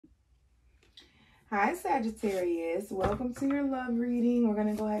Hi, Sagittarius. Welcome to your love reading. We're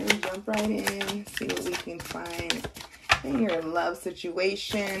going to go ahead and jump right in, see what we can find in your love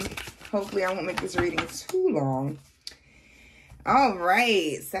situation. Hopefully, I won't make this reading too long. All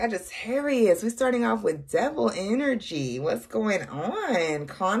right, Sagittarius. We're starting off with devil energy. What's going on?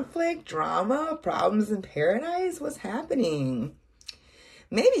 Conflict, drama, problems in paradise? What's happening?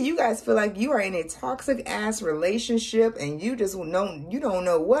 Maybe you guys feel like you are in a toxic ass relationship and you don't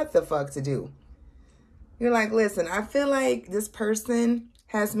know what the fuck to do. You're like, listen, I feel like this person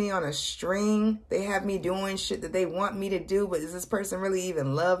has me on a string. They have me doing shit that they want me to do, but does this person really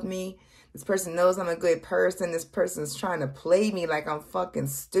even love me? This person knows I'm a good person. This person's trying to play me like I'm fucking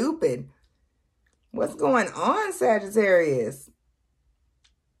stupid. What's going on, Sagittarius?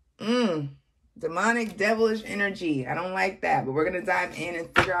 Demonic, devilish energy. I don't like that, but we're going to dive in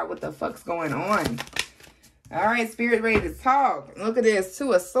and figure out what the fuck's going on. All right, Spirit, ready to talk. Look at this,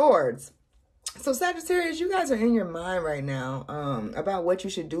 Two of Swords. So Sagittarius, you guys are in your mind right now about what you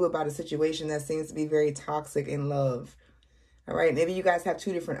should do about a situation that seems to be very toxic in love. All right, maybe you guys have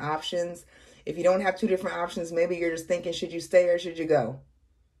two different options. If you don't have two different options, maybe you're just thinking, should you stay or should you go?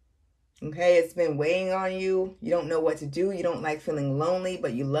 Okay, it's been weighing on you. You don't know what to do. You don't like feeling lonely,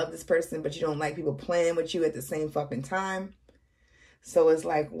 but you love this person, but you don't like people playing with you at the same fucking time. So it's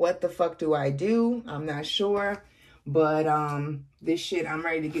like, what the fuck do I do? I'm not sure. But this shit, I'm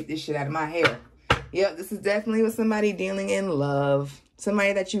ready to get this shit out of my hair. Yep, this is definitely with somebody dealing in love.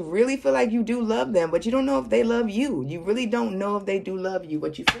 Somebody that you really feel like you do love them, but you don't know if they love you. You really don't know if they do love you,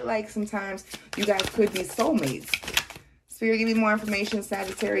 but you feel like sometimes you guys could be soulmates. Spirit, give me more information,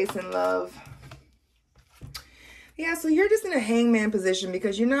 Sagittarius in love. Yeah, so you're just in a hangman position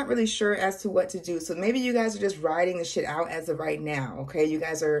because you're not really sure as to what to do. So maybe you guys are just riding the shit out as of right now, okay? You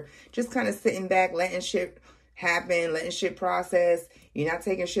guys are just kind of sitting back, letting shit happen, letting shit process. You're not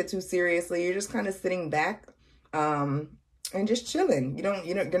taking shit too seriously. You're just kind of sitting back and just chilling.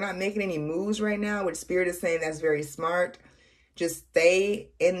 You're not making any moves right now, which Spirit is saying that's very smart. Just stay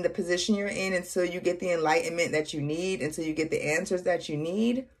in the position you're in until you get the enlightenment that you need, until you get the answers that you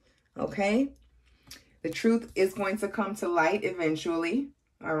need, okay? The truth is going to come to light eventually,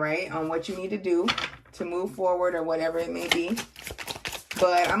 all right, on what you need to do to move forward or whatever it may be.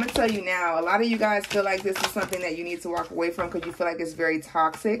 But I'm going to tell you now, a lot of you guys feel like this is something that you need to walk away from because you feel like it's very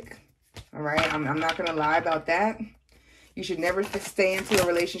toxic. All right. I'm not going to lie about that. You should never stay into a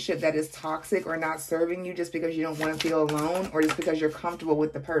relationship that is toxic or not serving you just because you don't want to feel alone or just because you're comfortable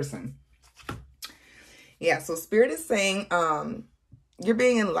with the person. Yeah. So Spirit is saying you're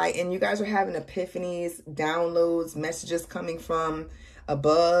being enlightened. You guys are having epiphanies, downloads, messages coming from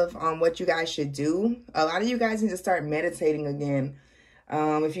above on what you guys should do. A lot of you guys need to start meditating again.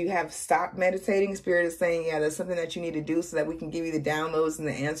 If you have stopped meditating, Spirit is saying, yeah, there's something that you need to do so that we can give you the downloads and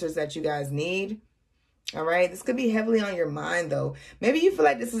the answers that you guys need. All right. This could be heavily on your mind, though. Maybe you feel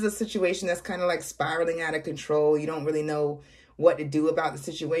like this is a situation that's kind of like spiraling out of control. You don't really know what to do about the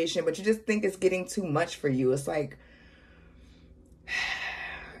situation, but you just think it's getting too much for you. It's like,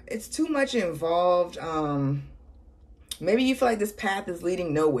 it's too much involved. Maybe you feel like this path is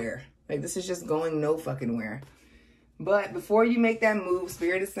leading nowhere. Like this is just going no fucking where. But before you make that move,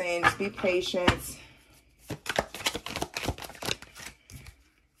 Spirit is saying, just be patient.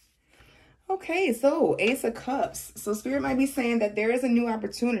 Okay, so Ace of Cups. So Spirit might be saying that there is a new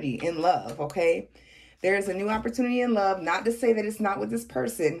opportunity in love, okay? There is a new opportunity in love. Not to say that it's not with this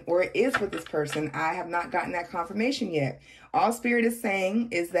person or it is with this person. I have not gotten that confirmation yet. All Spirit is saying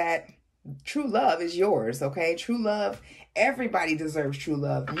is that true love is yours, okay? True love, everybody deserves true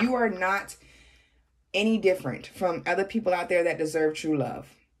love. You are not any different from other people out there that deserve true love.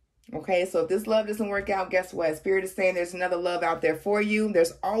 Okay, so if this love doesn't work out, guess what? Spirit is saying there's another love out there for you.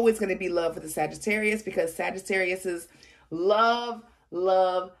 There's always going to be love for the Sagittarius because Sagittarius is love,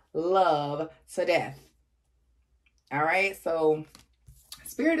 love, love to death. All right, so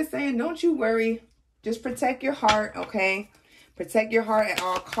Spirit is saying don't you worry. Just protect your heart, okay? Protect your heart at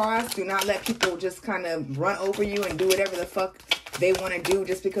all costs. Do not let people just kind of run over you and do whatever the fuck they want to do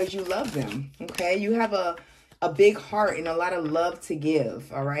just because you love them, okay? You have a big heart and a lot of love to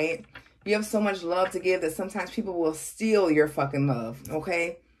give, all right? You have so much love to give that sometimes people will steal your fucking love,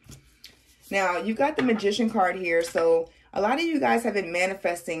 okay? Now, you got the Magician card here, so a lot of you guys have been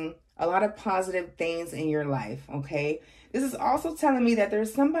manifesting a lot of positive things in your life, okay? This is also telling me that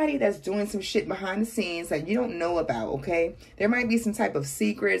there's somebody that's doing some shit behind the scenes that you don't know about, okay? There might be some type of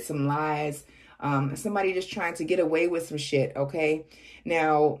secret, some lies, somebody just trying to get away with some shit, okay?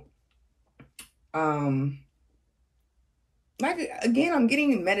 Now, like, again, I'm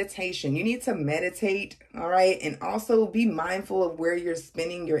getting meditation. You need to meditate, all right? And also be mindful of where you're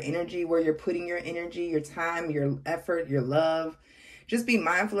spending your energy, where you're putting your energy, your time, your effort, your love. Just be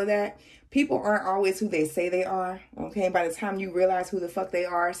mindful of that. People aren't always who they say they are, okay? By the time you realize who the fuck they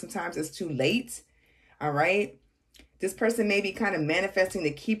are, sometimes it's too late, all right? This person may be kind of manifesting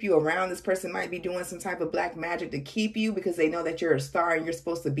to keep you around. This person might be doing some type of black magic to keep you because they know that you're a star and you're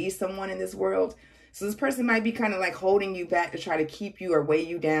supposed to be someone in this world. So this person might be kind of like holding you back to try to keep you or weigh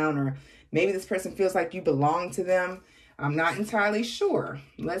you down, or maybe this person feels like you belong to them. I'm not entirely sure.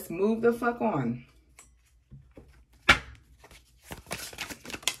 Let's move the fuck on.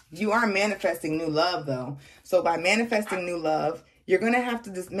 You are manifesting new love, though. So by manifesting new love, you're going to have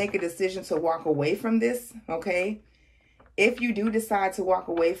to just make a decision to walk away from this, okay? If you do decide to walk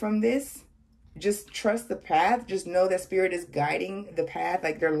away from this, just trust the path. Just know that Spirit is guiding the path,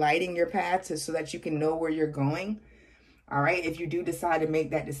 like they're lighting your path so that you can know where you're going. All right, if you do decide to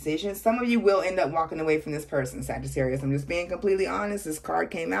make that decision, some of you will end up walking away from this person, Sagittarius. I'm just being completely honest. This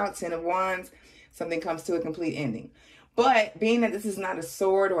card came out, 10 of Wands. Something comes to a complete ending. But being that this is not a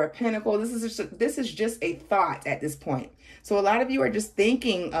sword or a pentacle, this is just a thought at this point. So a lot of you are just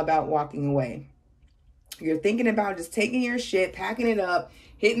thinking about walking away. You're thinking about just taking your shit, packing it up,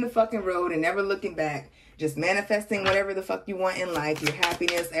 hitting the fucking road and never looking back. Just manifesting whatever the fuck you want in life, your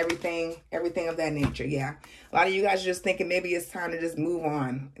happiness, everything of that nature. Yeah. A lot of you guys are just thinking maybe it's time to just move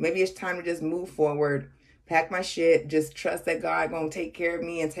on. Maybe it's time to just move forward, pack my shit, just trust that God gonna take care of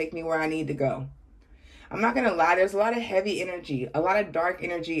me and take me where I need to go. I'm not gonna lie, there's a lot of heavy energy, a lot of dark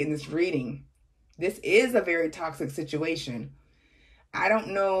energy in this reading. This is a very toxic situation. I don't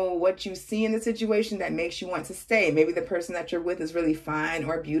know what you see in the situation that makes you want to stay. Maybe the person that you're with is really fine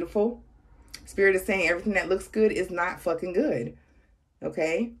or beautiful. Spirit is saying everything that looks good is not fucking good.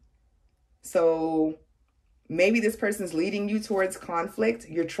 Okay? So maybe this person's leading you towards conflict.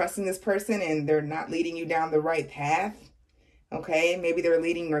 You're trusting this person and they're not leading you down the right path. Okay? Maybe they're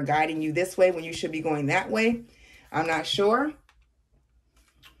leading or guiding you this way when you should be going that way. I'm not sure.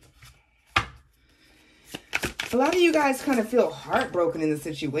 A lot of you guys kind of feel heartbroken in the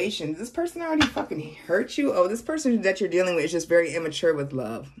situation. Does this person already fucking hurt you? Oh, this person that you're dealing with is just very immature with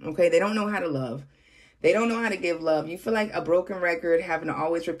love. Okay? They don't know how to love. They don't know how to give love. You feel like a broken record, having to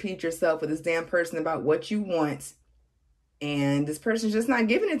always repeat yourself with this damn person about what you want. And this person's just not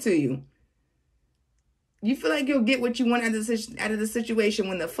giving it to you. You feel like you'll get what you want out of the situation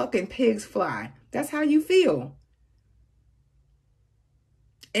when the fucking pigs fly. That's how you feel.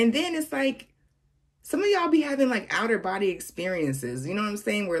 And then it's like, some of y'all be having like outer body experiences. You know what I'm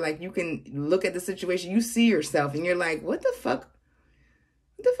saying? Where like you can look at the situation, you see yourself and you're like, what the fuck?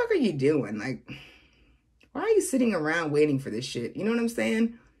 What the fuck are you doing? Like, why are you sitting around waiting for this shit? You know what I'm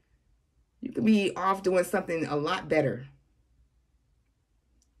saying? You could be off doing something a lot better.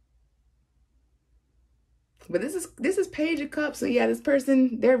 But this is Page of Cups. So yeah, this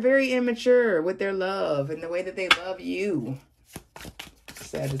person, they're very immature with their love and the way that they love you,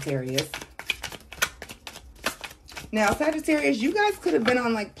 Sagittarius. Now, Sagittarius, you guys could have been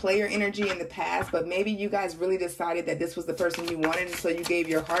on like player energy in the past, but maybe you guys really decided that this was the person you wanted, and so you gave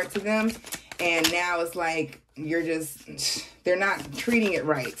your heart to them. And now it's like you're just, they're not treating it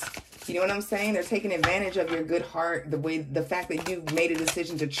right. You know what I'm saying? They're taking advantage of your good heart, the fact that you made a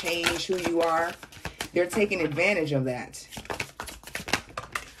decision to change who you are. They're taking advantage of that.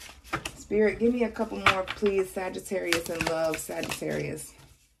 Spirit, give me a couple more, please. Sagittarius and love, Sagittarius.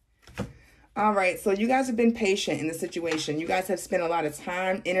 All right, so you guys have been patient in the situation. You guys have spent a lot of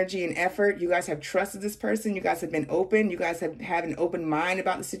time, energy, and effort. You guys have trusted this person. You guys have been open. You guys have had an open mind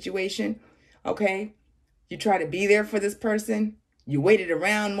about the situation, okay? You try to be there for this person. You waited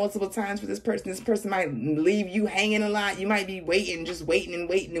around multiple times for this person. This person might leave you hanging a lot. You might be waiting, just waiting and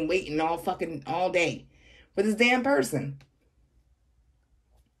waiting and waiting all day for this damn person.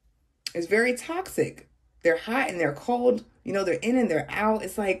 It's very toxic. They're hot and they're cold. You know, they're in and they're out.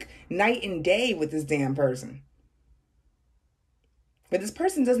 It's like night and day with this damn person. But this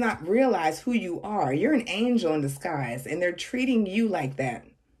person does not realize who you are. You're an angel in disguise, and they're treating you like that.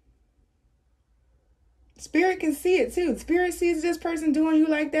 Spirit can see it too. Spirit sees this person doing you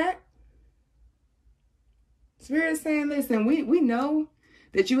like that. Spirit is saying, listen, we know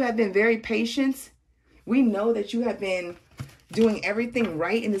that you have been very patient. We know that you have been doing everything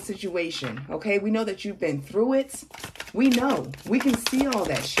right in the situation, okay? We know that you've been through it. We know. We can see all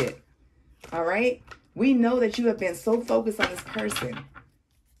that shit, all right? We know that you have been so focused on this person.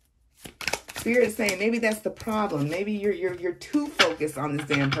 Spirit is saying maybe that's the problem. Maybe you're too focused on this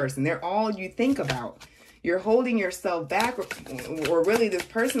damn person. They're all you think about. You're holding yourself back, or really this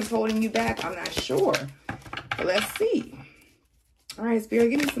person's holding you back. I'm not sure. But let's see. All right, Spirit,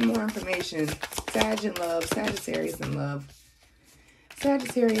 give me some more information. Sag in love, Sagittarius in love.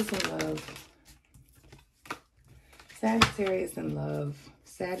 Sagittarius in love. Sagittarius in love.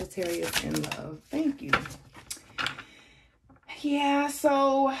 Sagittarius in love. Thank you. Yeah,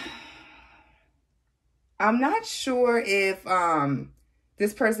 so I'm not sure if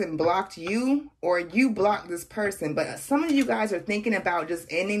this person blocked you or you blocked this person, but some of you guys are thinking about just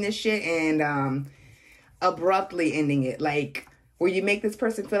ending this shit and abruptly ending it. Like, where you make this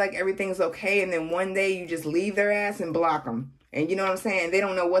person feel like everything's okay, and then one day you just leave their ass and block them. And you know what I'm saying? They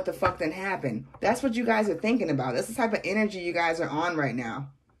don't know what the fuck then happened. That's what you guys are thinking about. That's the type of energy you guys are on right now.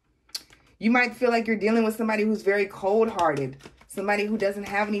 You might feel like you're dealing with somebody who's very cold-hearted. Somebody who doesn't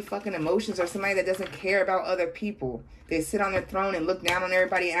have any fucking emotions, or somebody that doesn't care about other people. They sit on their throne and look down on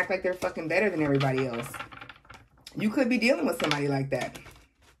everybody and act like they're fucking better than everybody else. You could be dealing with somebody like that.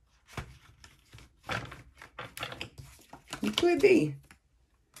 You could be.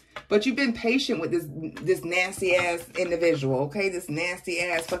 But you've been patient with this nasty ass individual, okay? This nasty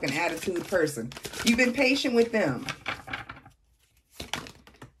ass fucking attitude person. You've been patient with them.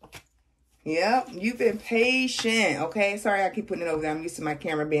 Yep, you've been patient, okay? Sorry, I keep putting it over there. I'm used to my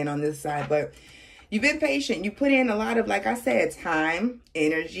camera being on this side, but you've been patient. You put in a lot of, like I said, time,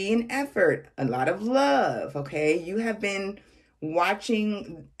 energy, and effort. A lot of love, okay? You have been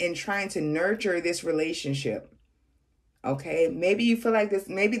watching and trying to nurture this relationship. Okay, maybe you feel like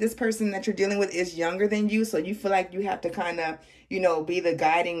maybe this person that you're dealing with is younger than you, so you feel like you have to kind of, you know, be the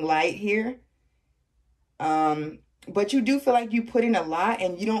guiding light here. But you do feel like you put in a lot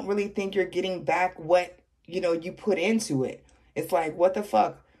and you don't really think you're getting back what, you know, you put into it. It's like, what the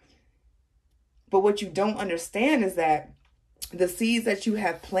fuck? But what you don't understand is that the seeds that you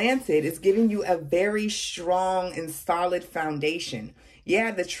have planted is giving you a very strong and solid foundation. Yeah,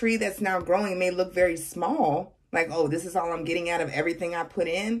 the tree that's now growing may look very small. Like, oh, this is all I'm getting out of everything I put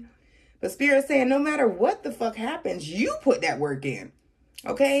in. But Spirit's saying no matter what the fuck happens, you put that work in.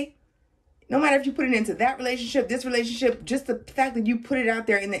 Okay? No matter if you put it into that relationship, this relationship, just the fact that you put it out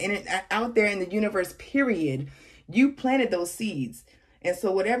there in the universe, period, you planted those seeds. And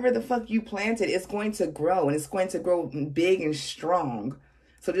so whatever the fuck you planted, it's going to grow, and it's going to grow big and strong.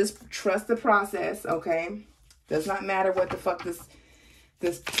 So just trust the process, okay? Does not matter what the fuck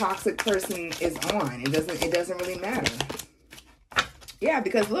this toxic person is on. It doesn't really matter. Yeah,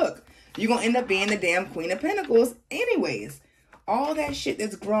 because look, you're going to end up being the damn Queen of Pentacles anyways. All that shit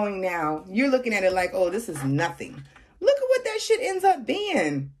that's growing now, you're looking at it like, oh, this is nothing. Look at what that shit ends up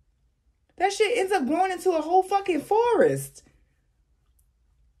being. That shit ends up growing into a whole fucking forest.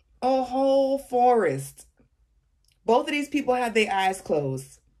 A whole forest. Both of these people have their eyes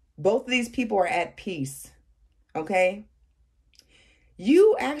closed. Both of these people are at peace. Okay?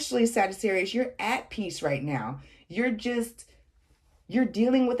 You actually, Sagittarius, you're at peace right now. You're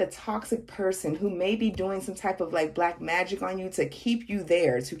dealing with a toxic person who may be doing some type of like black magic on you to keep you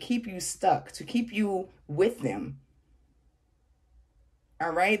there, to keep you stuck, to keep you with them.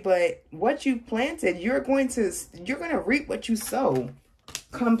 All right, but what you planted, you're going to reap what you sow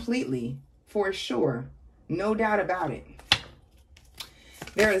completely, for sure. No doubt about it.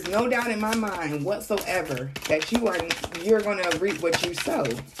 There is no doubt in my mind whatsoever that you're going to reap what you sow.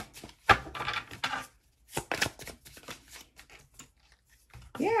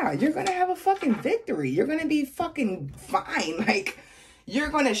 Yeah, you're going to have a fucking victory. You're going to be fucking fine. Like, you're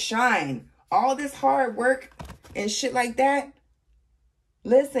going to shine. All this hard work and shit like that.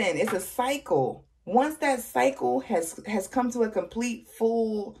 Listen, it's a cycle. Once that cycle has come to a complete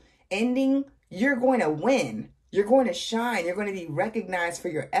full ending, you're going to win. You're going to shine. You're going to be recognized for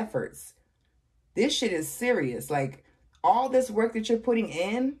your efforts. This shit is serious. Like, all this work that you're putting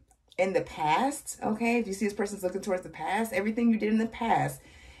in the past, okay? If you see this person's looking towards the past, everything you did in the past,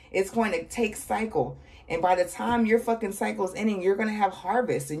 it's going to take cycle. And by the time your fucking cycle's ending, you're going to have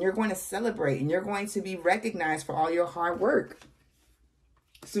harvest, and you're going to celebrate, and you're going to be recognized for all your hard work.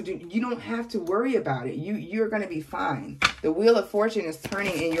 So you don't have to worry about it. You're going to be fine. The wheel of fortune is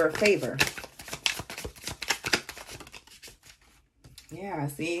turning in your favor. Yeah,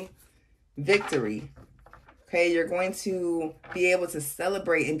 see? Victory. Okay, you're going to be able to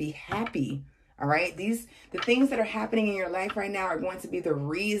celebrate and be happy. All right? The things that are happening in your life right now are going to be the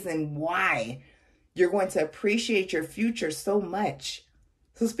reason why you're going to appreciate your future so much.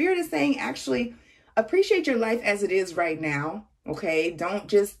 So Spirit is saying, actually, appreciate your life as it is right now. Okay? Don't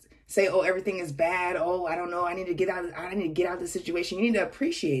just say, oh, everything is bad. Oh, I don't know. I need to get out of the situation. You need to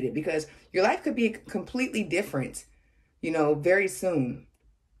appreciate it, because your life could be completely different, you know, very soon.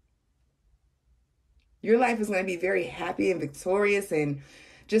 Your life is going to be very happy and victorious, and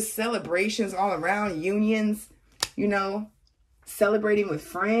just celebrations all around, unions, you know, celebrating with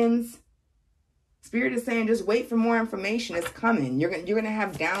friends. Spirit is saying just wait for more information. It's coming. You're gonna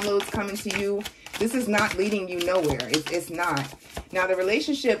have downloads coming to you. This is not leading you nowhere. It's not. Now, the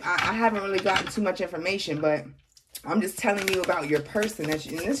relationship, I haven't really gotten too much information, but I'm just telling you about your person. And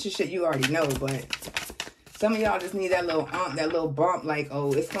this is shit you already know, but some of y'all just need that little bump, like,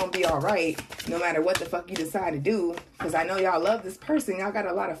 oh, it's gonna be all right, no matter what the fuck you decide to do. Because I know y'all love this person. Y'all got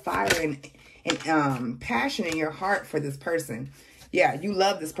a lot of fire and passion in your heart for this person. Yeah, you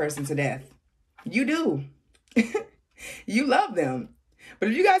love this person to death. You do. You love them. But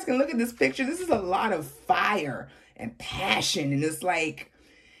if you guys can look at this picture, this is a lot of fire and passion. And it's like,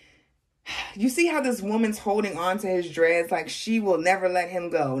 you see how this woman's holding on to his dreads? Like, she will never let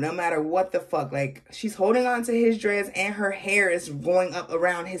him go, no matter what the fuck. Like, she's holding on to his dreads and her hair is going up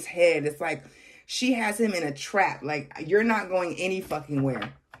around his head. It's like she has him in a trap. Like, you're not going any fucking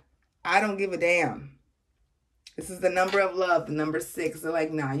where. I don't give a damn. This is the number of love, the number 6. They're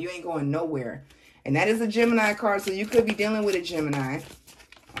like, nah, you ain't going nowhere. And that is a Gemini card, so you could be dealing with a Gemini.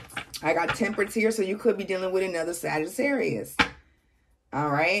 I got Temperance here, so you could be dealing with another Sagittarius. All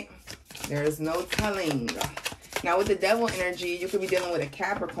right? There is no telling. Now, with the Devil energy, you could be dealing with a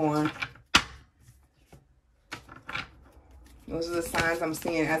Capricorn. Those are the signs I'm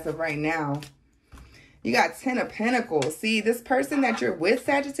seeing as of right now. You got 10 of Pentacles. See, this person that you're with,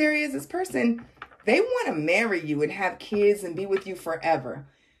 Sagittarius, this person, they want to marry you and have kids and be with you forever.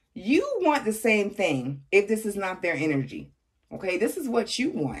 You want the same thing if this is not their energy. Okay, this is what you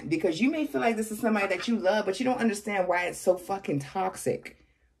want, because you may feel like this is somebody that you love, but you don't understand why it's so fucking toxic.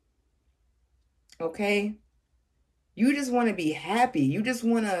 Okay? You just want to be happy. You just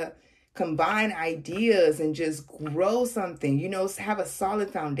want to combine ideas and just grow something, you know, have a solid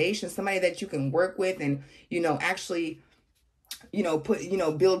foundation, somebody that you can work with and, you know, actually, you know,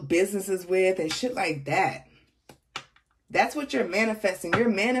 build businesses with and shit like that. That's what you're manifesting. You're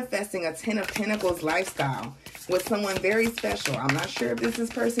manifesting a 10 of Pentacles lifestyle with someone very special. I'm not sure if this is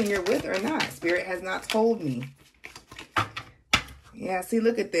person you're with or not. Spirit has not told me. Yeah, see,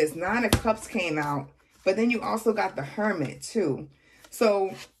 look at this. 9 of Cups came out, but then you also got the Hermit too.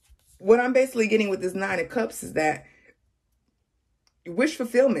 So what I'm basically getting with this 9 of Cups is that wish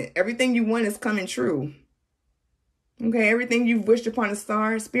fulfillment. Everything you want is coming true. Okay, everything you've wished upon a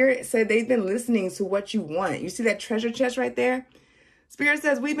star. Spirit said they've been listening to what you want. You see that treasure chest right there? Spirit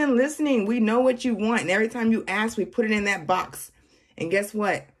says we've been listening. We know what you want. And every time you ask, we put it in that box. And guess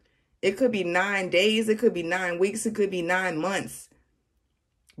what? It could be 9 days. It could be 9 weeks. It could be 9 months.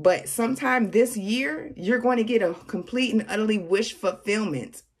 But sometime this year, you're going to get a complete and utterly wish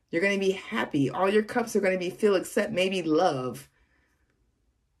fulfillment. You're going to be happy. All your cups are going to be filled except maybe love.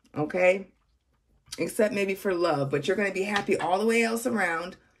 Okay? Except maybe for love. But you're going to be happy all the way else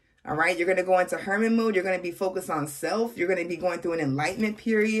around. All right? You're going to go into hermit mode. You're going to be focused on self. You're going to be going through an enlightenment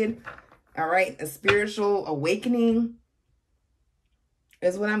period. All right? A spiritual awakening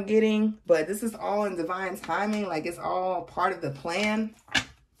is what I'm getting. But this is all in divine timing. Like, it's all part of the plan.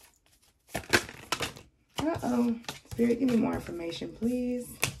 Uh-oh. Spirit, give me more information, please.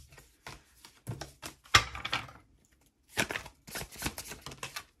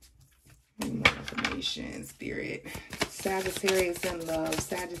 Give me more information, Spirit. Sagittarius in love.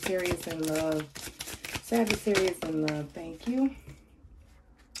 Sagittarius in love. Sagittarius in love. Thank you.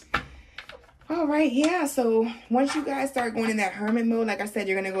 All right, yeah. So once you guys start going in that hermit mode, like I said,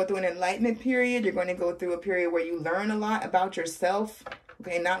 you're going to go through an enlightenment period. You're going to go through a period where you learn a lot about yourself.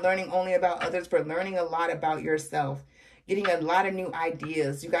 Okay, not learning only about others, but learning a lot about yourself. Getting a lot of new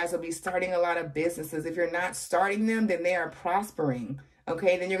ideas. You guys will be starting a lot of businesses. If you're not starting them, then they are prospering.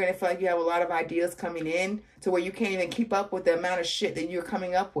 Okay, then you're going to feel like you have a lot of ideas coming in to where you can't even keep up with the amount of shit that you're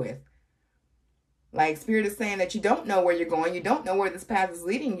coming up with. Like, Spirit is saying that you don't know where you're going. You don't know where this path is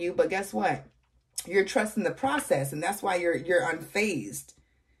leading you, but guess what? You're trusting the process, and that's why you're unfazed.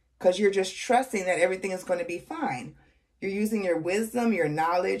 Because you're just trusting that everything is going to be fine. You're using your wisdom, your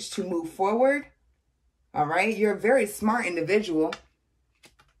knowledge to move forward. All right? You're a very smart individual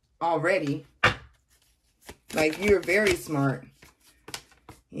already. Like, you're very smart.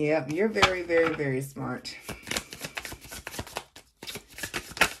 Yep, you're very, very, very smart.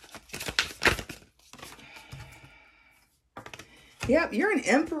 Yep, you're an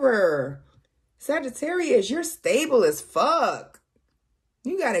emperor. Sagittarius, you're stable as fuck.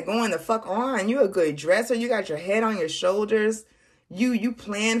 You got it going the fuck on. You a good dresser. You got your head on your shoulders. You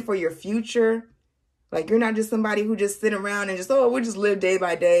plan for your future. Like, you're not just somebody who just sit around and just, oh, we'll just live day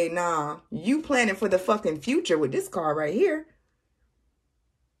by day. Nah, you planning for the fucking future with this card right here.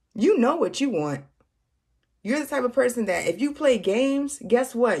 You know what you want. You're the type of person that if you play games,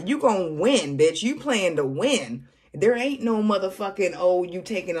 guess what? You gonna win, bitch. You playing to win. There ain't no motherfucking, oh, you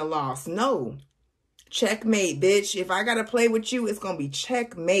taking a loss. No. Checkmate, bitch. If I got to play with you, it's going to be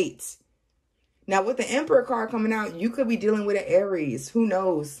checkmate. Now, with the Emperor card coming out, you could be dealing with an Aries. Who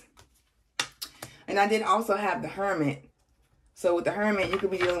knows? And I did also have the Hermit. So with the Hermit, you could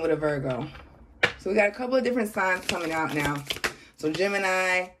be dealing with a Virgo. So we got a couple of different signs coming out now. So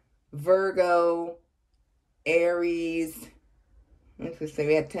Gemini, Virgo, Aries. Let's say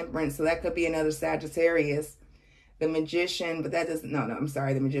we had Temperance. So that could be another Sagittarius. The Magician, but that doesn't, no, I'm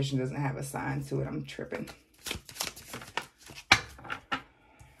sorry. The Magician doesn't have a sign to it. I'm tripping.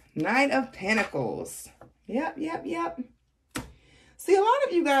 Knight of Pentacles. Yep. See, a lot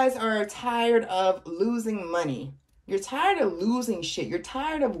of you guys are tired of losing money. You're tired of losing shit. You're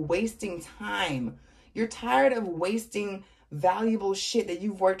tired of wasting time. You're tired of wasting valuable shit that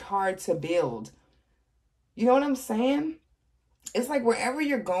you've worked hard to build. You know what I'm saying? It's like wherever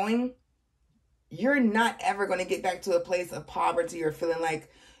you're going, you're not ever going to get back to a place of poverty or feeling like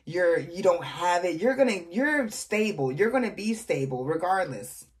you don't have it. You're stable. You're going to be stable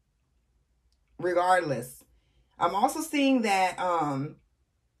regardless. I'm also seeing that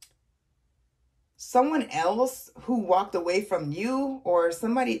someone else who walked away from you, or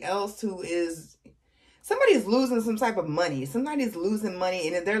somebody else somebody's losing some type of money. Somebody's losing money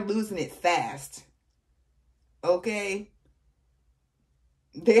and they're losing it fast. Okay?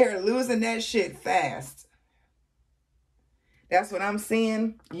 They're losing that shit fast. That's what I'm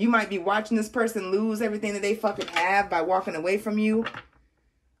seeing. You might be watching this person lose everything that they fucking have by walking away from you.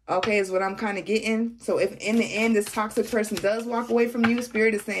 Okay, is what I'm kind of getting. So if in the end this toxic person does walk away from you,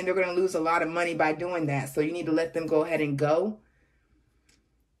 Spirit is saying they're going to lose a lot of money by doing that. So you need to let them go ahead and go.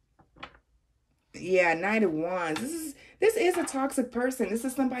 Yeah, Knight of Wands. This is a toxic person. This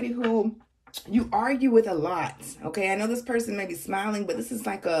is somebody who you argue with a lot. Okay, I know this person may be smiling, but this is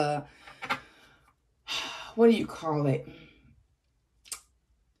like a, what do you call it?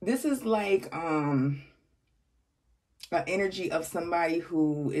 This is like an energy of somebody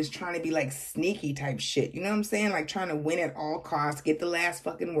who is trying to be like sneaky type shit. You know what I'm saying? Like trying to win at all costs, get the last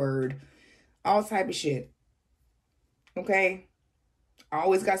fucking word, all type of shit. Okay?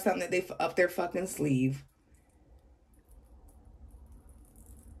 Always got something that they up their fucking sleeve.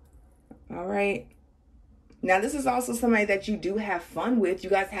 All right. Now, this is also somebody that you do have fun with. You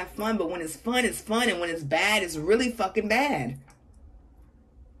guys have fun, but when it's fun, it's fun. And when it's bad, it's really fucking bad.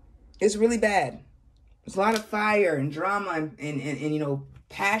 It's really bad. There's a lot of fire and drama and you know,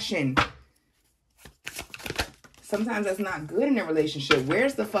 passion. Sometimes that's not good in a relationship.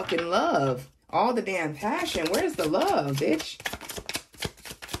 Where's the fucking love? All the damn passion. Where's the love, bitch?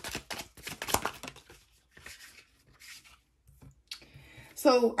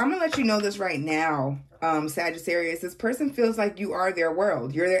 So I'm going to let you know this right now, Sagittarius. This person feels like you are their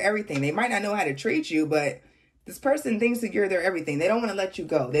world. You're their everything. They might not know how to treat you, but this person thinks that you're their everything. They don't want to let you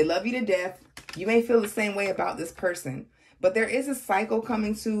go. They love you to death. You may feel the same way about this person. But there is a cycle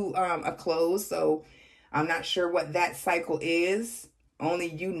coming to a close. So I'm not sure what that cycle is.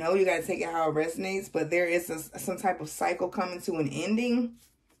 Only you know. You got to take it how it resonates. But there is some type of cycle coming to an ending.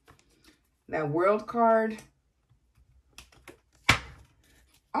 That World card.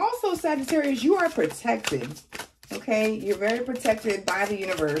 Also, Sagittarius, you are protected, okay? You're very protected by the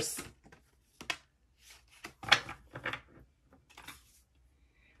universe.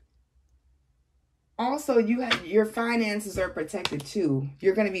 Also, your finances are protected too.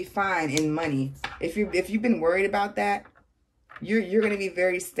 You're going to be fine in money. If you've been worried about that, you're going to be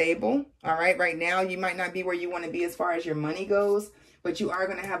very stable, all right? Right now, you might not be where you want to be as far as your money goes, but you are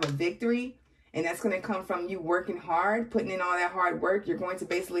going to have a victory. And that's going to come from you working hard, putting in all that hard work. You're going to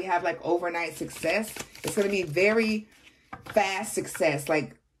basically have like overnight success. It's going to be very fast success,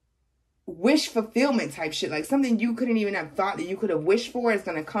 like wish fulfillment type shit. Like something you couldn't even have thought that you could have wished for is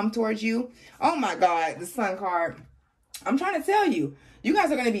going to come towards you. Oh my God, the Sun card. I'm trying to tell you, you guys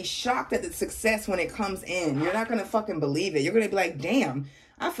are going to be shocked at the success when it comes in. You're not going to fucking believe it. You're going to be like, damn,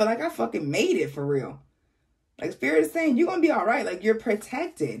 I feel like I fucking made it for real. Like Spirit is saying, you're going to be all right. Like you're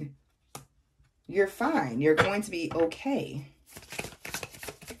protected. You're fine. You're going to be okay.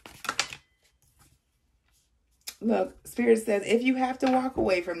 Look, Spirit says, if you have to walk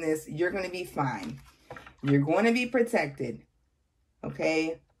away from this, you're going to be fine. You're going to be protected.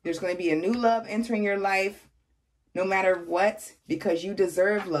 Okay? There's going to be a new love entering your life, no matter what, because you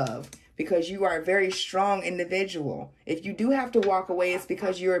deserve love. Because you are a very strong individual. If you do have to walk away, it's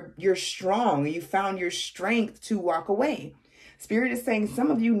because you're strong. You found your strength to walk away. Spirit is saying some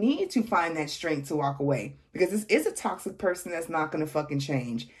of you need to find that strength to walk away. Because this is a toxic person that's not going to fucking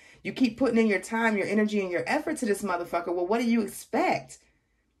change. You keep putting in your time, your energy, and your effort to this motherfucker. Well, what do you expect?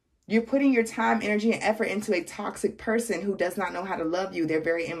 You're putting your time, energy, and effort into a toxic person who does not know how to love you. They're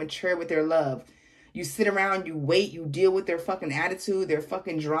very immature with their love. You sit around, you wait, you deal with their fucking attitude, their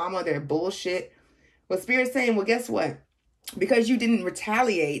fucking drama, their bullshit. Well, Spirit's saying, well, guess what? Because you didn't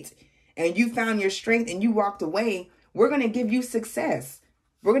retaliate and you found your strength and you walked away, we're going to give you success.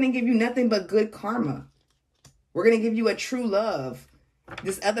 We're going to give you nothing but good karma. We're going to give you a true love.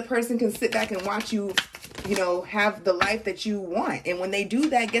 This other person can sit back and watch you, you know, have the life that you want. And when they do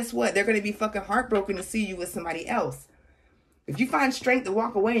that, guess what? They're going to be fucking heartbroken to see you with somebody else. If you find strength to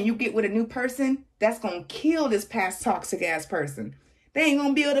walk away and you get with a new person, that's going to kill this past toxic ass person. They ain't going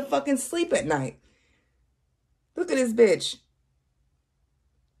to be able to fucking sleep at night. Look at this bitch.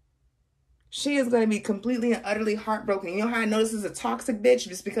 She is going to be completely and utterly heartbroken. You know how I know this is a toxic bitch?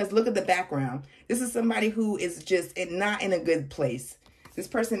 Just because look at the background. This is somebody who is just not in a good place. This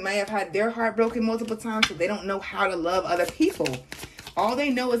person may have had their heart broken multiple times, so they don't know how to love other people. All they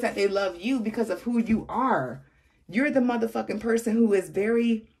know is that they love you because of who you are. You're the motherfucking person who is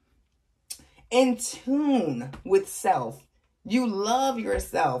very in tune with self. You love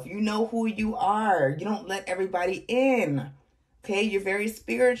yourself. You know who you are. You don't let everybody in. Okay? You're very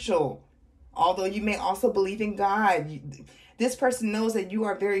spiritual. Although you may also believe in God. This person knows that you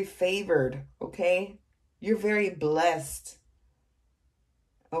are very favored. Okay? You're very blessed.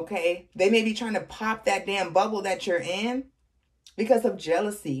 Okay? They may be trying to pop that damn bubble that you're in because of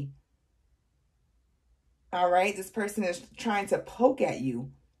jealousy. All right? This person is trying to poke at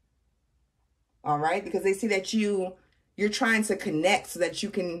you. All right? Because they see that you're trying to connect so that you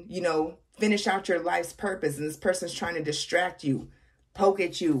can, you know, finish out your life's purpose. And this person's trying to distract you, poke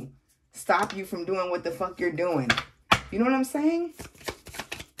at you, stop you from doing what the fuck you're doing. You know what I'm saying?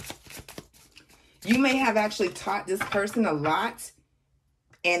 You may have actually taught this person a lot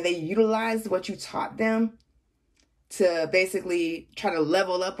and they utilized what you taught them to basically try to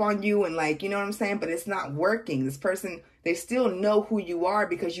level up on you and like, you know what I'm saying? But it's not working. This person, they still know who you are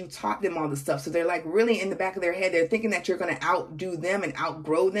because you taught them all the stuff. So they're like really in the back of their head, they're thinking that you're going to outdo them and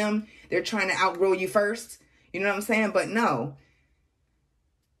outgrow them. They're trying to outgrow you first. You know what I'm saying? But no.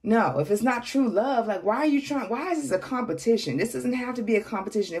 No, if it's not true love, like why is this a competition? This doesn't have to be a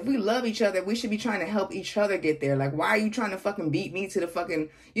competition. If we love each other, we should be trying to help each other get there. Like why are you trying to fucking beat me to the fucking,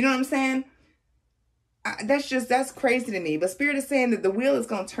 you know what I'm saying? That's crazy to me. But Spirit is saying that the wheel is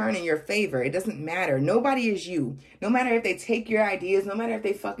going to turn in your favor. It doesn't matter. Nobody is you. No matter if they take your ideas, no matter if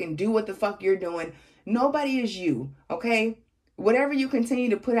they fucking do what the fuck you're doing, nobody is you, okay? Whatever you continue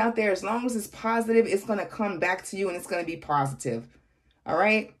to put out there, as long as it's positive, it's going to come back to you and it's going to be positive. All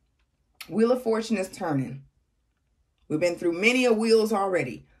right? Wheel of Fortune is turning. We've been through many a wheels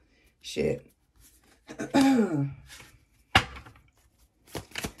already. Shit.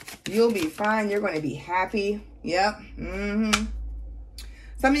 You'll be fine. You're going to be happy. Yep.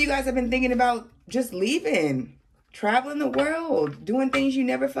 Some of you guys have been thinking about just leaving, traveling the world, doing things you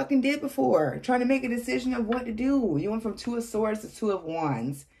never fucking did before, trying to make a decision of what to do. You went from Two of Swords to Two of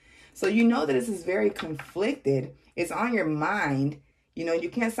Wands. So you know that this is very conflicted. It's on your mind. You know, you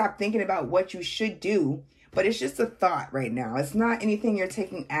can't stop thinking about what you should do, but it's just a thought right now. It's not anything you're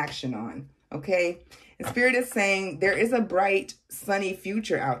taking action on, okay? And Spirit is saying there is a bright, sunny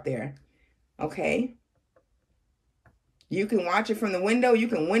future out there, okay? You can watch it from the window. You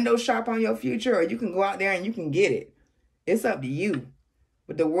can window shop on your future, or you can go out there and you can get it. It's up to you.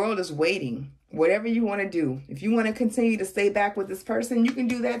 But the world is waiting. Whatever you want to do. If you want to continue to stay back with this person, you can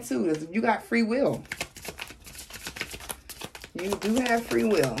do that too. You got free will. You do have free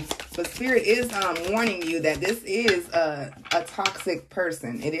will. But Spirit is warning you that this is a toxic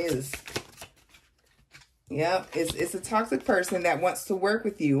person. It is. Yep. It's a toxic person that wants to work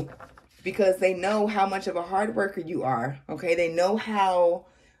with you because they know how much of a hard worker you are. Okay. They know how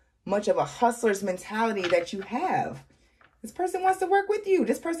much of a hustler's mentality that you have. This person wants to work with you.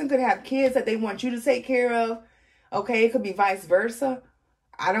 This person could have kids that they want you to take care of. Okay. It could be vice versa.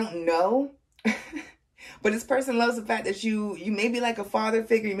 I don't know. But this person loves the fact that you may be like a father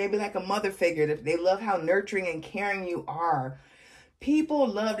figure, you may be like a mother figure. They love how nurturing and caring you are. People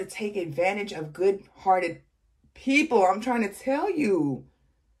love to take advantage of good-hearted people. I'm trying to tell you.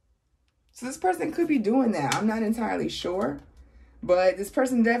 So this person could be doing that. I'm not entirely sure. But this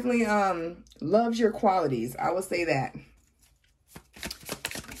person definitely loves your qualities. I will say that.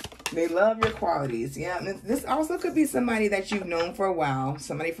 They love your qualities. Yeah, this also could be somebody that you've known for a while.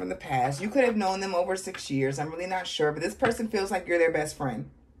 Somebody from the past. You could have known them over 6 years. I'm really not sure. But this person feels like you're their best friend.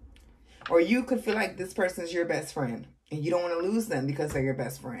 Or you could feel like this person's your best friend. And you don't want to lose them because they're your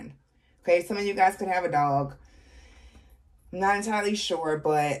best friend. Okay, some of you guys could have a dog. I'm not entirely sure.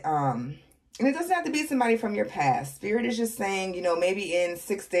 But And it doesn't have to be somebody from your past. Spirit is just saying, you know, maybe in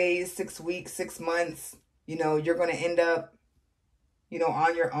 6 days, 6 weeks, 6 months, you know, you're going to end up, you know,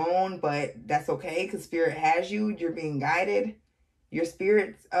 on your own, but that's okay because Spirit has you. You're being guided. Your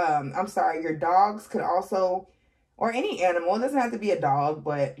spirits, I'm sorry, your dogs could also, or any animal, it doesn't have to be a dog,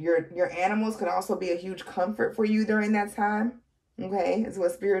 but your animals could also be a huge comfort for you during that time. Okay, is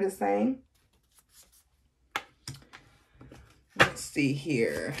what Spirit is saying. Let's see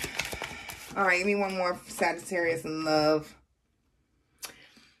here. All right, give me one more Sagittarius in love.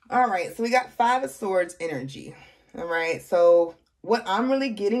 All right, so we got 5 of Swords energy. All right, so what I'm really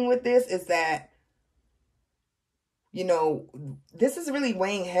getting with this is that, you know, this is really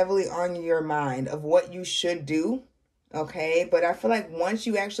weighing heavily on your mind of what you should do, okay? But I feel like once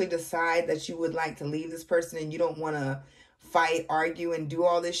you actually decide that you would like to leave this person and you don't want to fight, argue, and do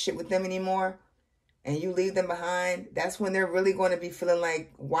all this shit with them anymore, and you leave them behind, that's when they're really going to be feeling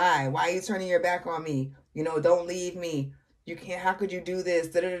like, why? Why are you turning your back on me? You know, don't leave me. You can't, how could you do this?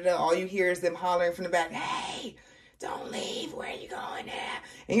 Da, da, da, da. All you hear is them hollering from the back, hey, don't leave. Where are you going now?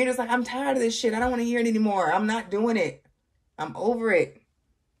 And you're just like, I'm tired of this shit. I don't want to hear it anymore. I'm not doing it. I'm over it.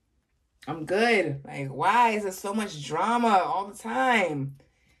 I'm good. Like, why is there so much drama all the time?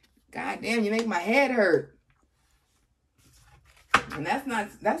 God damn, you make my head hurt. And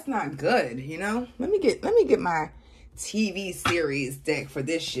that's not good, you know? Let me get my TV series deck for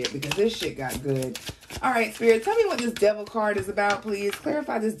this shit because this shit got good. All right, Spirit, tell me what this Devil card is about, please.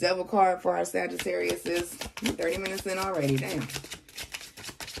 Clarify this Devil card for our Sagittarius. 30 minutes in already, damn.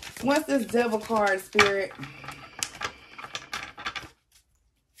 What's this Devil card, Spirit?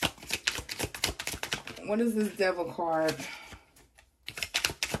 What is this Devil card?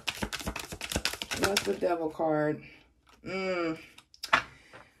 What's the Devil card?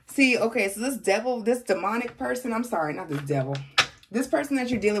 See, okay, so this devil, this demonic person, I'm sorry, not this devil. This person that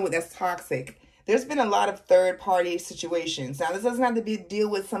you're dealing with that's toxic. There's been a lot of third-party situations. Now, this doesn't have to be deal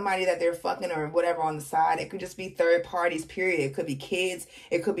with somebody that they're fucking or whatever on the side. It could just be third parties, period. It could be kids.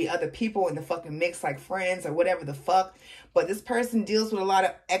 It could be other people in the fucking mix, like friends or whatever the fuck. But this person deals with a lot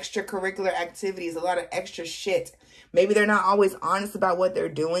of extracurricular activities, a lot of extra shit. Maybe they're not always honest about what they're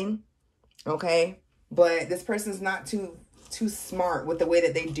doing, okay? But this person's not too smart with the way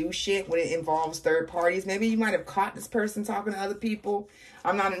that they do shit when it involves third parties. Maybe you might have caught this person talking to other people.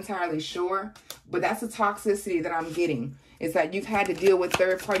 I'm not entirely sure, but that's the toxicity that I'm getting. It's that you've had to deal with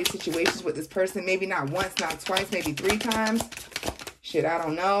third party situations with this person. Maybe not once, not twice, maybe 3 times. Shit, I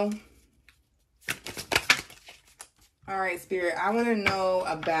don't know. All right, Spirit, I want to know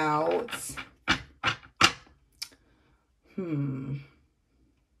about,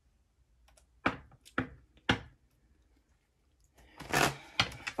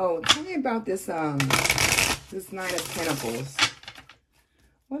 Oh, tell me about this this Knight of Pentacles.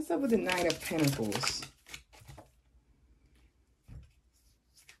 What's up with the Knight of Pentacles?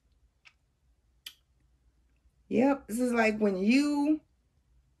 Yep, this is like when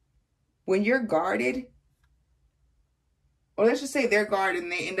you're guarded, or let's just say they're guarded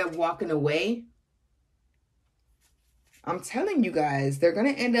and they end up walking away. I'm telling you guys, they're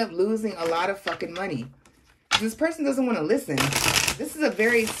going to end up losing a lot of fucking money. This person doesn't want to listen. This is a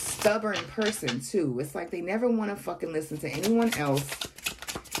very stubborn person, too. It's like they never want to fucking listen to anyone else.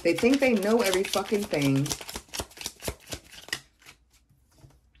 They think they know every fucking thing.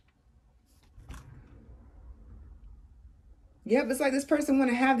 Yep, it's like this person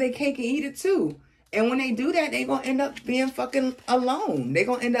want to have their cake and eat it, too. And when they do that, they're going to end up being fucking alone. They're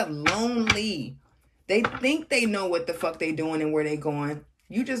going to end up lonely. They think they know what the fuck they doing and where they going.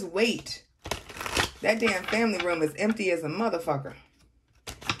 You just wait. That damn family room is empty as a motherfucker.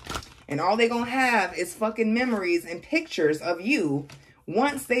 And all they gonna have is fucking memories and pictures of you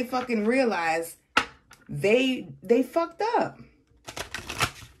once they fucking realize they fucked up.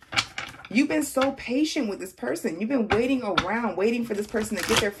 You've been so patient with this person. You've been waiting around, waiting for this person to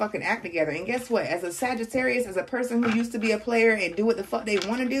get their fucking act together. And guess what? As a Sagittarius, as a person who used to be a player and do what the fuck they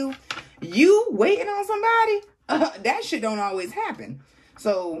want to do, you waiting on somebody? That shit don't always happen.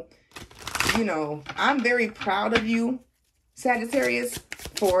 So, you know, I'm very proud of you, Sagittarius,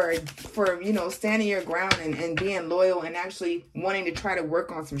 for you know, standing your ground and being loyal and actually wanting to try to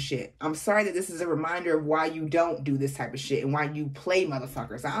work on some shit. I'm sorry that this is a reminder of why you don't do this type of shit and why you play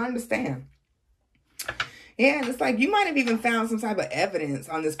motherfuckers. I understand. Yeah, it's like you might have even found some type of evidence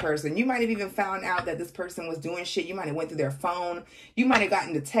on this person. You might have even found out that this person was doing shit. You might have went through their phone. You might have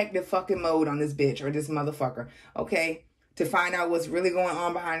gotten detective fucking mode on this bitch or this motherfucker, okay? To find out what's really going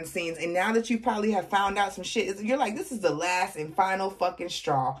on behind the scenes. And now that you probably have found out some shit, you're like, this is the last and final fucking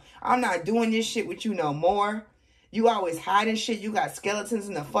straw. I'm not doing this shit with you no more. You always hiding shit. You got skeletons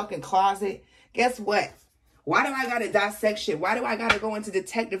in the fucking closet. Guess what? Why do I gotta dissect shit? Why do I gotta go into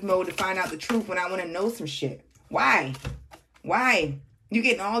detective mode to find out the truth when I want to know some shit? Why? Why? You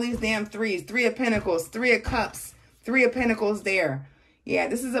getting all these damn threes. 3 of Pentacles, 3 of Cups, 3 of Pentacles there. Yeah,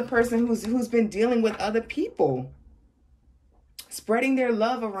 this is a person who's been dealing with other people. Spreading their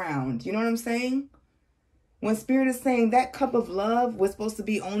love around. You know what I'm saying? When Spirit is saying that cup of love was supposed to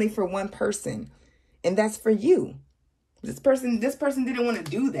be only for one person. And that's for you. This person didn't want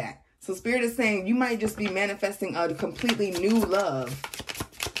to do that. So Spirit is saying you might just be manifesting a completely new love.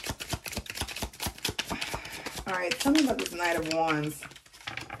 All right, tell me about this Knight of Wands.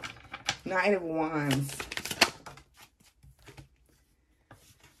 Knight of Wands.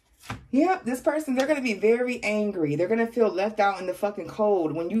 Yep, this person, they're going to be very angry. They're going to feel left out in the fucking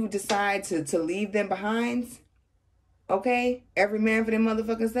cold when you decide to leave them behind. Okay? Every man for their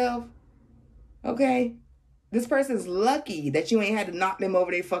motherfucking self. Okay? This person's lucky that you ain't had to knock them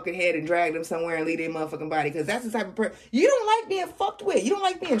over their fucking head and drag them somewhere and leave their motherfucking body. Because that's the type of person. You don't like being fucked with. You don't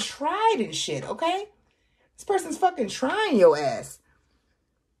like being tried and shit, okay? This person's fucking trying your ass.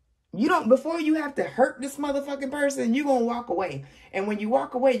 You don't, before you have to hurt this motherfucking person, you're going to walk away. And when you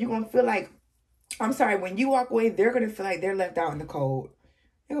walk away, you're going to feel like, I'm sorry, when you walk away, they're going to feel like they're left out in the cold.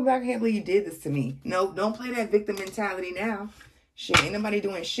 They're going to be like, I can't believe you did this to me. No, don't play that victim mentality now. Shit, ain't nobody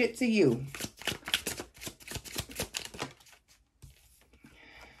doing shit to you.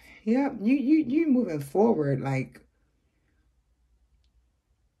 Yep, you moving forward, like,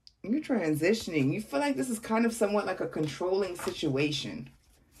 you're transitioning. You feel like this is kind of somewhat like a controlling situation.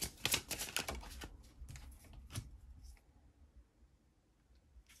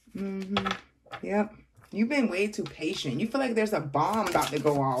 Yep. You've been way too patient. You feel like there's a bomb about to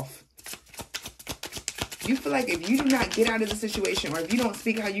go off. You feel like if you do not get out of the situation, or if you don't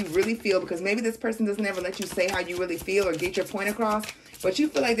speak how you really feel, because maybe this person doesn't ever let you say how you really feel or get your point across, but you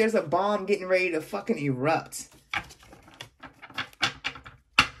feel like there's a bomb getting ready to fucking erupt.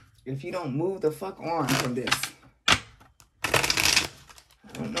 If you don't move the fuck on from this.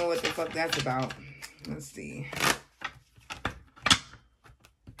 I don't know what the fuck that's about. Let's see.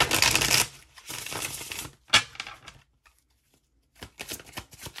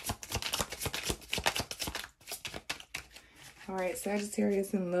 All right,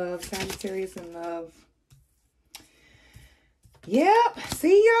 Sagittarius in love. Sagittarius in love. Yep.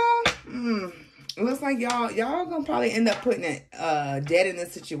 See y'all? It looks like y'all gonna probably end up putting it dead in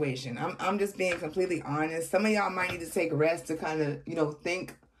this situation. I'm just being completely honest. Some of y'all might need to take a rest to kind of, you know,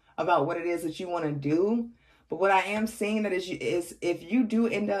 think about what it is that you want to do. But what I am seeing that is if you do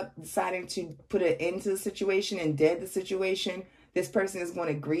end up deciding to put an end to the situation and dead the situation, this person is going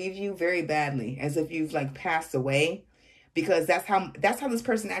to grieve you very badly, as if you've like passed away. Because that's how this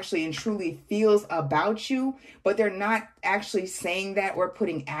person actually and truly feels about you, but they're not actually saying that or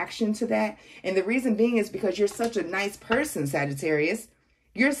putting action to that. And the reason being is because you're such a nice person, Sagittarius.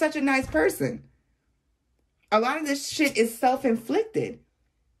 You're such a nice person. A lot of this shit is self-inflicted.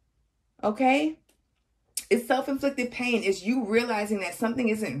 Okay? It's self-inflicted pain. It's you realizing that something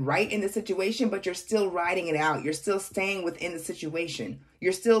isn't right in the situation, but you're still riding it out. You're still staying within the situation.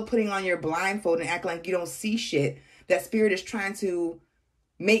 You're still putting on your blindfold and acting like you don't see shit that Spirit is trying to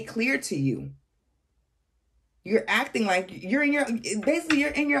make clear to you. You're acting like you're in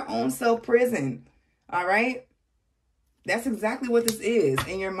your own self prison. All right? That's exactly what this is.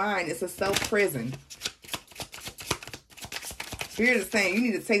 In your mind, it's a self prison. Spirit is saying you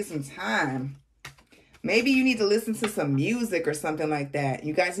need to take some time. Maybe you need to listen to some music or something like that.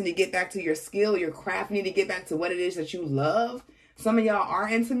 You guys need to get back to your skill, your craft. You need to get back to what it is that you love. Some of y'all are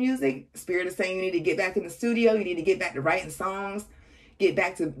into music. Spirit is saying you need to get back in the studio. You need to get back to writing songs. Get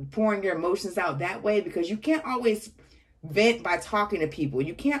back to pouring your emotions out that way, because you can't always vent by talking to people.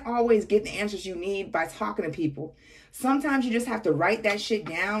 You can't always get the answers you need by talking to people. Sometimes you just have to write that shit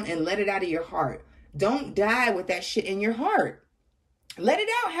down and let it out of your heart. Don't die with that shit in your heart. Let it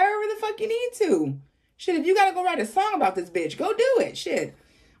out however the fuck you need to. Shit, if you gotta go write a song about this bitch, go do it. Shit.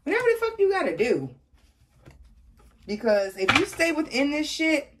 Whatever the fuck you gotta do. Because if you stay within this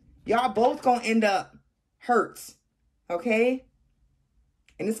shit, y'all both gonna end up hurts. Okay?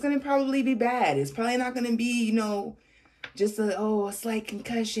 And it's gonna probably be bad. It's probably not gonna be, you know, just a slight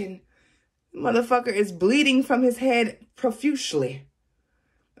concussion. Motherfucker is bleeding from his head profusely.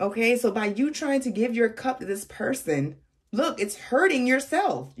 Okay? So by you trying to give your cup to this person, look, it's hurting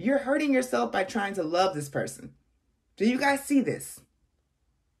yourself. You're hurting yourself by trying to love this person. Do you guys see this?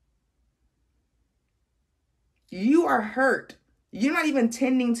 You are hurt. You're not even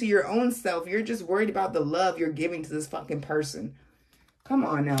tending to your own self. You're just worried about the love you're giving to this fucking person. Come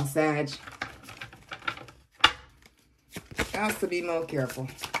on now, Sag. Got to be more careful.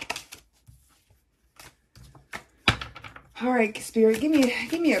 All right, Spirit, give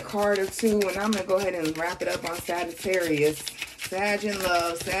me a card or two, and I'm gonna go ahead and wrap it up on Sagittarius. Sag in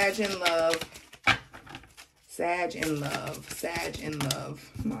love, Sag in love, Sag in love, Sag in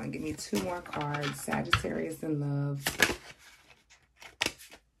love. Come on, give me 2 more cards. Sagittarius in love.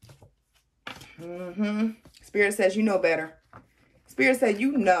 Spirit says you know better. Spirit said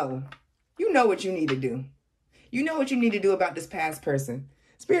you know what you need to do. You know what you need to do about this past person.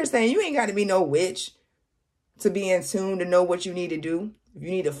 Spirit saying you ain't got to be no witch to be in tune to know what you need to do. If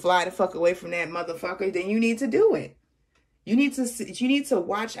you need to fly the fuck away from that motherfucker, then you need to do it. You need to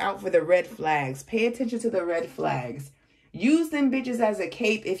watch out for the red flags. Pay attention to the red flags. Use them bitches as a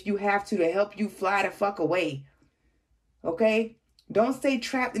cape if you have to help you fly the fuck away. Okay? Don't stay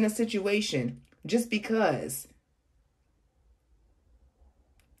trapped in a situation just because.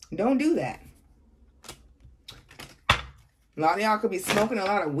 Don't do that. A lot of y'all could be smoking a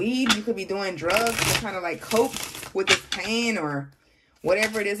lot of weed. You could be doing drugs to kind of like cope with this pain or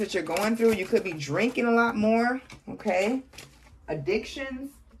whatever it is that you're going through. You could be drinking a lot more. Okay.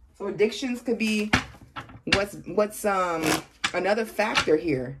 Addictions. So addictions could be what's another factor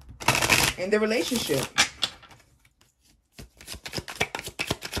here in the relationship.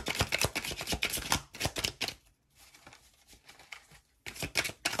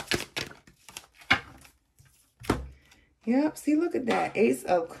 Yep, see, look at that. Ace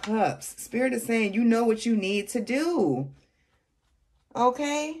of Cups. Spirit is saying you know what you need to do.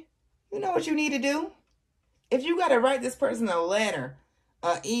 Okay? You know what you need to do. If you got to write this person a letter,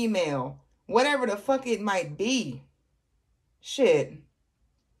 an email, whatever the fuck it might be, shit,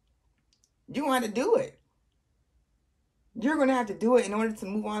 you're going to have to do it. You're going to have to do it in order to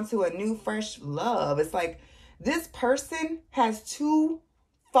move on to a new, fresh love. It's like this person has too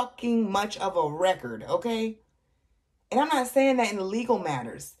fucking much of a record, okay? And I'm not saying that in the legal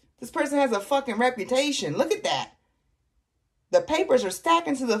matters. This person has a fucking reputation. Look at that. The papers are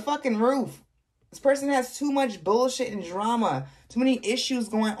stacking to the fucking roof. This person has too much bullshit and drama. Too many issues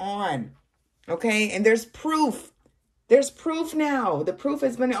going on. Okay? And there's proof. There's proof now. The proof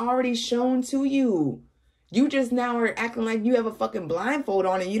has been already shown to you. You just now are acting like you have a fucking blindfold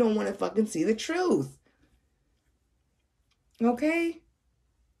on and you don't want to fucking see the truth. Okay?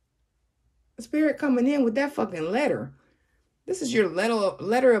 Spirit coming in with that fucking letter. This is your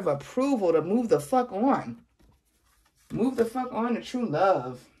letter of approval to move the fuck on. Move the fuck on to true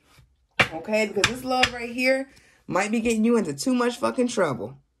love. Okay? Because this love right here might be getting you into too much fucking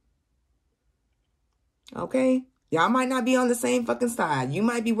trouble. Okay? Y'all might not be on the same fucking side. You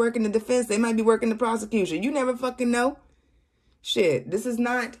might be working the defense. They might be working the prosecution. You never fucking know. Shit. This is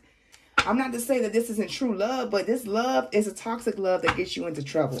not... I'm not to say that this isn't true love, but this love is a toxic love that gets you into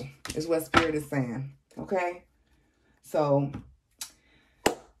trouble, is what Spirit is saying. Okay? So,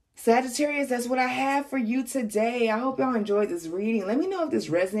 Sagittarius, that's what I have for you today. I hope y'all enjoyed this reading. Let me know if this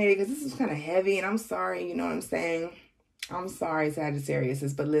resonated, because this is kind of heavy, and I'm sorry, you know what I'm saying? I'm sorry,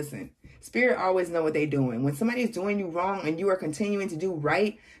 Sagittarius, but listen. Spirit always know what they're doing. When somebody's doing you wrong and you are continuing to do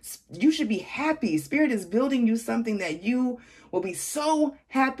right, you should be happy. Spirit is building you something that you will be so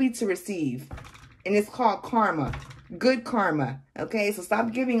happy to receive. And it's called karma. Good karma. Okay? So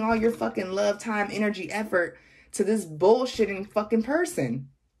stop giving all your fucking love, time, energy, effort to this bullshitting fucking person.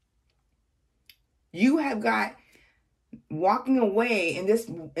 You have got walking away in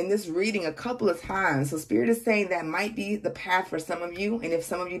this reading a couple of times. So Spirit is saying that might be the path for some of you. And if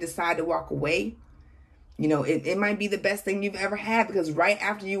some of you decide to walk away, you know, it might be the best thing you've ever had, because right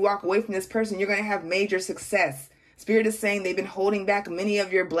after you walk away from this person, you're going to have major success. Spirit is saying they've been holding back many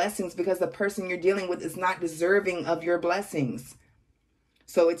of your blessings because the person you're dealing with is not deserving of your blessings.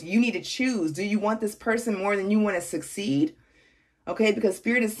 So you need to choose. Do you want this person more than you want to succeed? Okay, because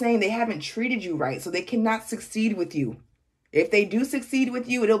Spirit is saying they haven't treated you right, so they cannot succeed with you. If they do succeed with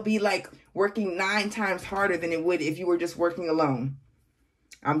you, it'll be like working 9 times harder than it would if you were just working alone.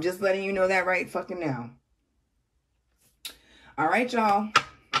 I'm just letting you know that right fucking now. All right, y'all.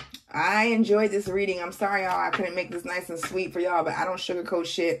 I enjoyed this reading. I'm sorry, y'all, I couldn't make this nice and sweet for y'all, but I don't sugarcoat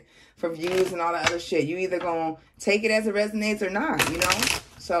shit for views and all that other shit. You either gonna take it as it resonates or not, you know?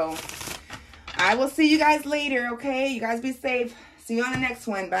 So, I will see you guys later, okay? You guys be safe. See you on the next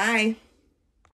one. Bye.